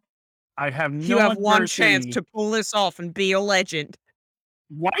 I have no You have one chance adversity. to pull this off and be a legend.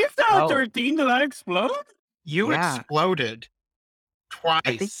 Why is that Oh. a 13? Did I explode? You Yeah. exploded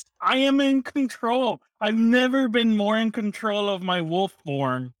twice. I am in control. I've never been more in control of my wolf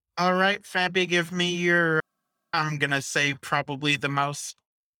form. All right, Fabi, give me your. I'm gonna say probably the most.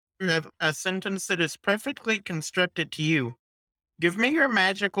 A sentence that is perfectly constructed to you. Give me your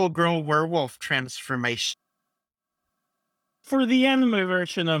magical girl werewolf transformation. For the anime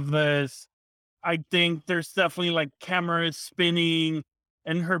version of this, I think there's definitely like cameras spinning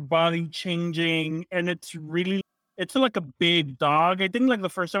and her body changing, and it's like a big dog. I think like the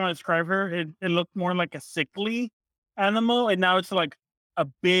first time I described her, it looked more like a sickly animal, and now it's like a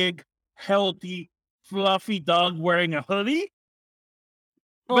big, healthy, fluffy dog wearing a hoodie.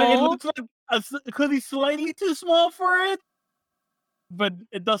 But it Aw. looks like a hoodie slightly too small for it. But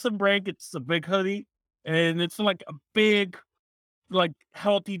it doesn't break. It's a big hoodie, and it's like a big, like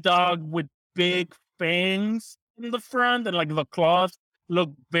healthy dog with big fangs in the front, and like the claws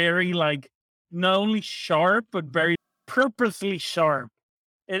look very like not only sharp but very purposely sharp.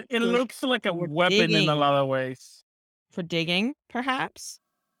 It Good looks like a for weapon in a digging. lot of ways. For digging, perhaps?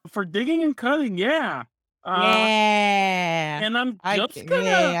 For digging and cutting, yeah. Yeah. And I'm I just get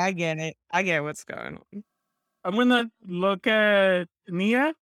gonna I get it. I get what's going on. I'm gonna look at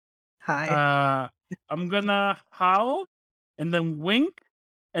Nia. Hi. I'm gonna howl and then wink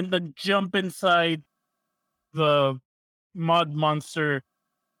and then jump inside the mud monster,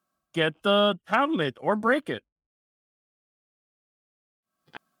 get the tablet or break it.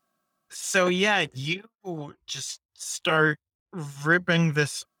 So yeah, you just start ripping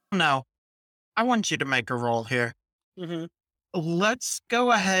this. No, I want you to make a roll here. Mm-hmm. Let's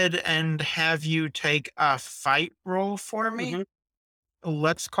go ahead and have you take a fight roll for me. Mm-hmm.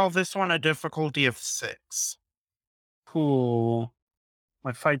 Let's call this one a difficulty of 6. Cool.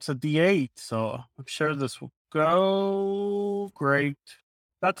 My fight's a D8, so I'm sure this will go great.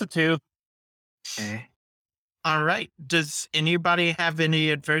 That's a 2. Okay. All right. Does anybody have any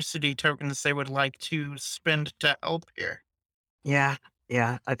adversity tokens they would like to spend to help here? Yeah,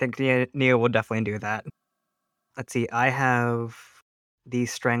 yeah. I think Nia will definitely do that. Let's see. I have the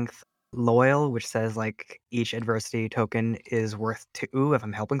strength loyal, which says like each adversity token is worth 2 if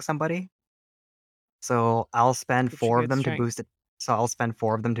I'm helping somebody. So I'll spend Pretty 4 of good them to strength. boost it. So I'll spend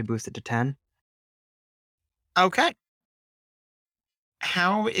 4 of them to boost it to 10. Okay.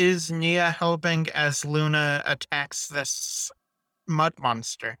 How is Nia helping as Luna attacks this mud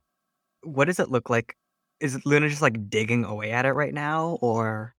monster? What does it look like? Is Luna just like digging away at it right now,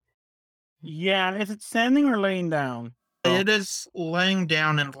 or Yeah, is it standing or laying down? It is laying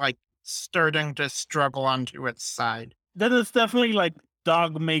down and like starting to struggle onto its side. Then it's definitely like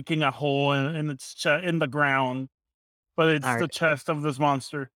dog making a hole in its in the ground, but it's all the right? chest of this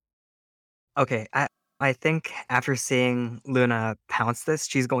monster. Okay, I think after seeing Luna pounce this,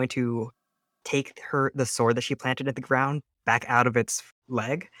 she's going to take the sword that she planted at the ground back out of its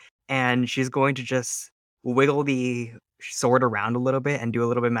leg, and she's going to just wiggle the sword around a little bit and do a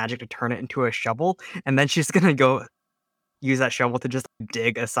little bit of magic to turn it into a shovel, and then she's gonna go use that shovel to just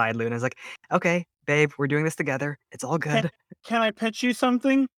dig aside Luna's like, okay, babe, we're doing this together. It's all Can, good. can I pitch you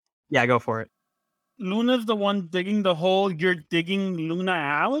something? Yeah, go for it. Luna's the one digging the hole. You're digging Luna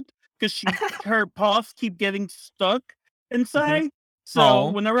out because her paws keep getting stuck inside. So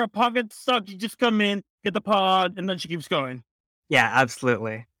Oh, whenever a paw gets stuck, you just come in, get the pod, and then she keeps going. yeah,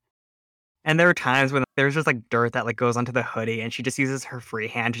 absolutely. And there are times when there's just like dirt that like goes onto the hoodie, and she just uses her free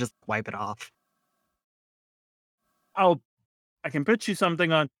hand to just wipe it off. I can pitch you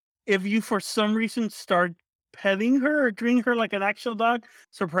something on if you for some reason start petting her or treating her like an actual dog.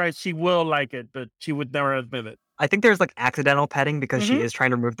 Surprise, she will like it, but she would never admit it. I think there's like accidental petting because she Hmm. is trying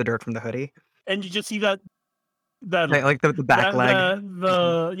to remove the dirt from the hoodie, And you just see that like the back leg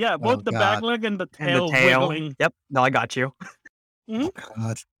the yeah, Oh both the back God. leg and the and the tail tail. wiggling. Yep, no, I got you. Mhm. Oh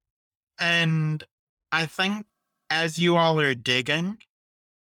God. And I think as you all are digging,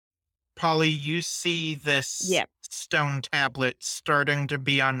 Polly, you see this Yeah. stone tablet starting to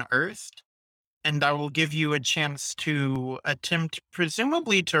be unearthed. And I will give you a chance to attempt,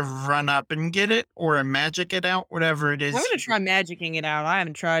 presumably, to run up and get it or magic it out, whatever it I'm is. gonna try magicking it out. I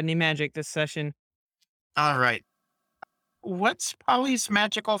haven't tried any magic this session. All right. What's Polly's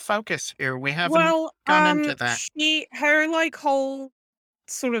magical focus here? We haven't Well, gone into that. her like whole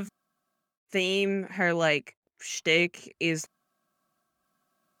sort of theme, her like shtick is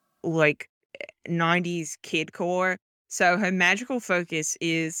like 90s kid core. So her magical focus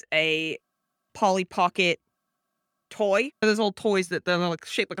is a Polly Pocket toy. Those old toys that they're like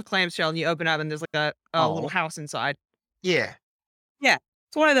shaped like a clamshell and you open up and there's like a little Oh, house inside. Yeah. Yeah,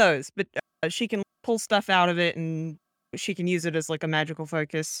 it's one of those, but she can pull stuff out of it and she can use it as like a magical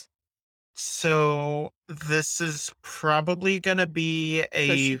focus. So this is probably going to be So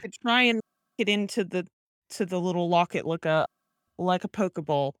she a. could try and get into the little locket like a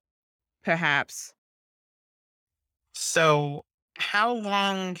Pokeball, perhaps. So, how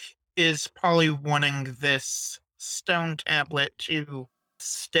long is Polly wanting this stone tablet to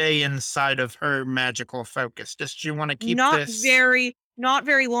stay inside of her magical focus? Does she want to keep Not this? very not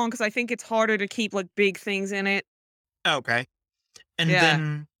very long because I think it's harder to keep like big things in it. Okay. And Yeah.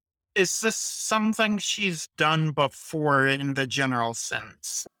 then, is this something she's done before in the general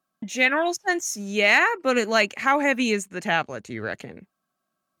sense? General sense, yeah, but it like how heavy is the tablet, do you reckon?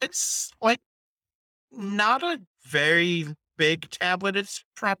 It's like not a very big tablet. It's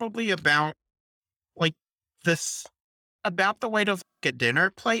probably about like this, about the weight of like a dinner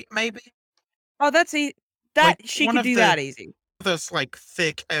plate, maybe. Oh, Like that she one could of do that easy. those like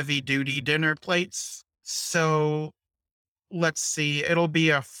thick, heavy duty dinner plates. So let's see. It'll be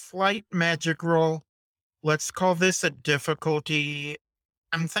a flight magic roll. Let's call this a difficulty.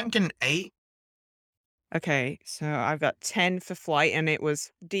 I'm thinking 8. Okay, so I've got 10 for flight and it was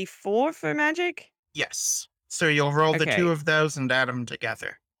D4 for magic? Yes. So you'll roll the two Okay, of those and add them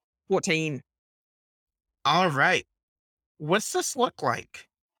together. 14. All right. What's this look like?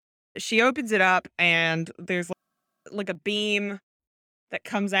 She opens it up and there's like a beam that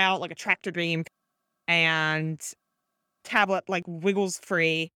comes out like a tractor beam and tablet like wiggles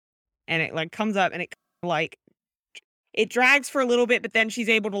free and it like comes up and it like it drags for a little bit, but then she's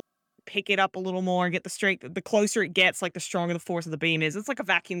able to pick it up a little more and get the strength. The closer it gets, like the stronger the force of the beam is. It's like a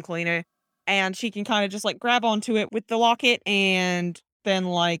vacuum cleaner. And she can kind of just like grab onto it with the locket and then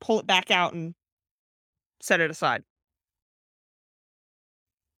like pull it back out and set it aside.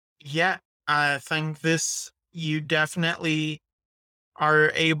 Yeah, I think you definitely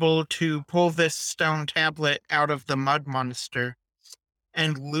are able to pull this stone tablet out of the mud monster.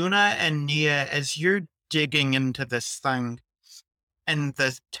 And Luna and Nia, as you're digging into this thing and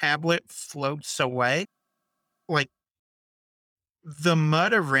the tablet floats away, like the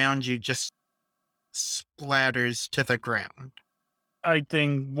mud around you just splatters to the ground. I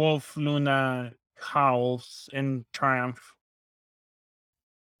think Wolf Luna howls in triumph.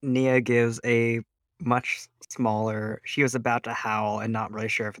 Nia gives a much smaller. She was about to howl and not really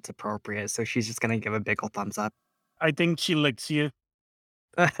sure if it's appropriate, so she's just gonna give a big ol' thumbs up. I think she licks you.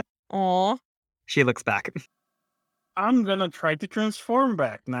 Aw. She looks back. I'm gonna try to transform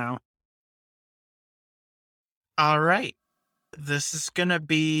back now. All right. This is going to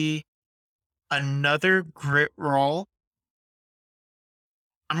be another grit roll.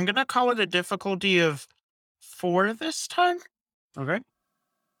 I'm going to call it a difficulty of 4 this time. Okay.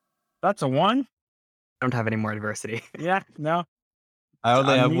 That's a 1. Don't have any more adversity. Yeah, no. I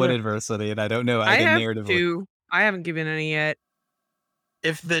only have one neither. adversity, and I don't know. I can have narratively. 2. I haven't given any yet.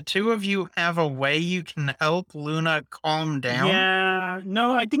 If the two of you have a way you can help Luna calm down. Yeah,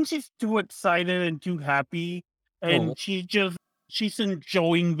 no, I think she's too excited and too happy. And Oh. she's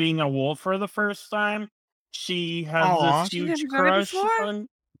enjoying being a wolf for the first time. She has Aw. this She huge never done it crush before? on.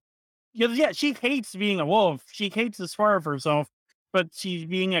 Yeah, she hates being a wolf. She hates this part of herself, but she's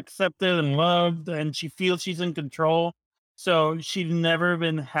being accepted and loved, and she feels she's in control. So she's never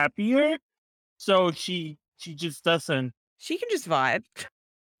been happier. So she just doesn't. She can just vibe.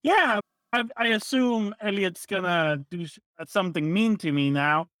 Yeah, I assume Elliot's gonna do something mean to me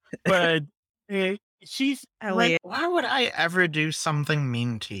now, but she's Elliot. Why would I ever do something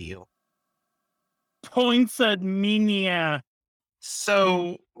mean to you? points at Minia.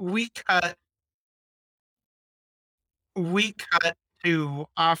 So we cut to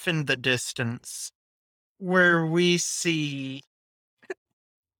off in the distance where we see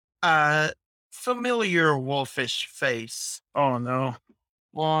a familiar wolfish face. Oh no.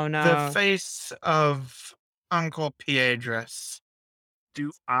 Oh no. The face of Uncle Piedras.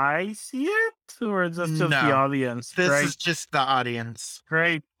 Do I see it? Or is this just the No. audience? This Great. is just the audience.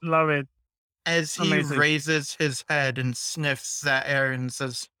 Great. Love it. As he Amazing. raises his head and sniffs that air and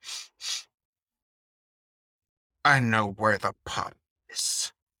says, I know where the pot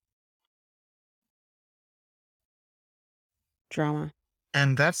is. Drama.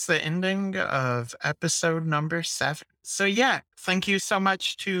 And that's the ending of episode number 7. So yeah, thank you so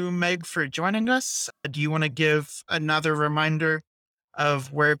much to Meg for joining us. Do you want to give another reminder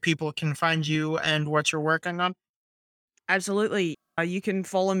of where people can find you and what you're working on? Absolutely. You can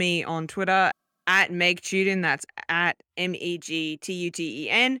follow me on Twitter at MegTuden. That's at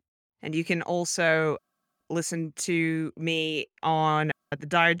MEGTUTEN. And you can also listen to me on the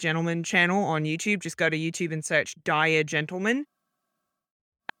Dire Gentleman channel on YouTube. Just go to YouTube and search Dire Gentleman.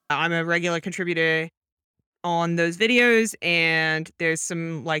 I'm a regular contributor on those videos, and there's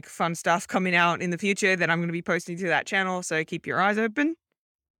some like fun stuff coming out in the future that I'm going to be posting to that channel. So keep your eyes open.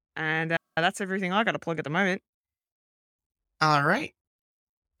 And that's everything I got to plug at the moment. All right.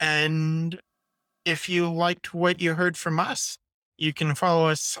 And if you liked what you heard from us, you can follow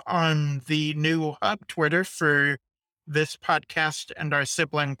us on the new Hub Twitter for this podcast and our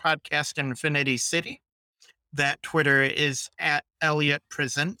sibling podcast, Infinity City. That Twitter is at Elliot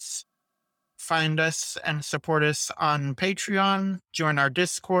Presents. Find us and support us on Patreon, join our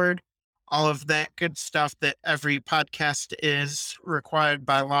Discord, all of that good stuff that every podcast is required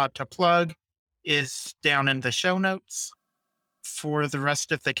by law to plug is down in the show notes. For the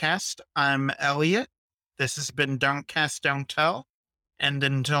rest of the cast, I'm Elliot. This has been Don't Cast, Don't Tell. And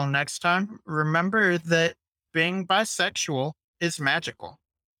until next time, remember that being bisexual is magical.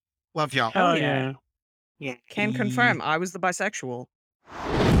 Love y'all. Hell yeah. Yeah. Can confirm I was the bisexual.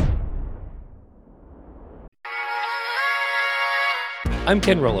 I'm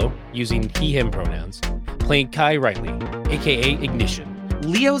Ken Rollo, using he, him pronouns, playing Kai Riley, aka Ignition.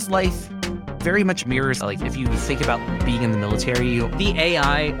 Leo's life very much mirrors, like, if you think about being in the military. The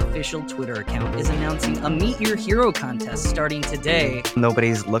AI official Twitter account is announcing a Meet Your Hero contest starting today.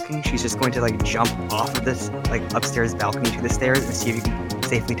 Nobody's looking. She's just going to like jump off of this like upstairs balcony to the stairs and see if you can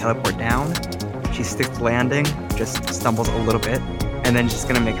safely teleport down. She sticks the landing, just stumbles a little bit, and then she's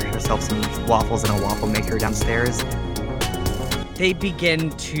gonna make herself some waffles and a waffle maker downstairs. They begin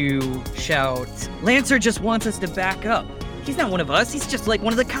to shout, Lancer just wants us to back up. He's not one of us, he's just like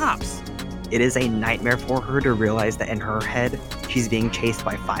one of the cops. It is a nightmare for her to realize that in her head, she's being chased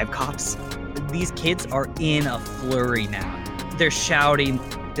by 5 cops. These kids are in a flurry now. They're shouting,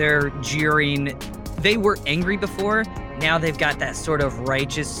 they're jeering. They were angry before, Now they've got that sort of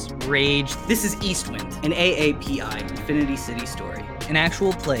righteous rage. This is Eastwind, An AAPI, Infinity City story. an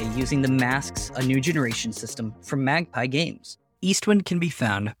actual play using the Masks, a New Generation system from Magpie Games. Eastwind can be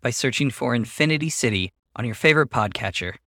found by searching for Infinity City on your favorite podcatcher.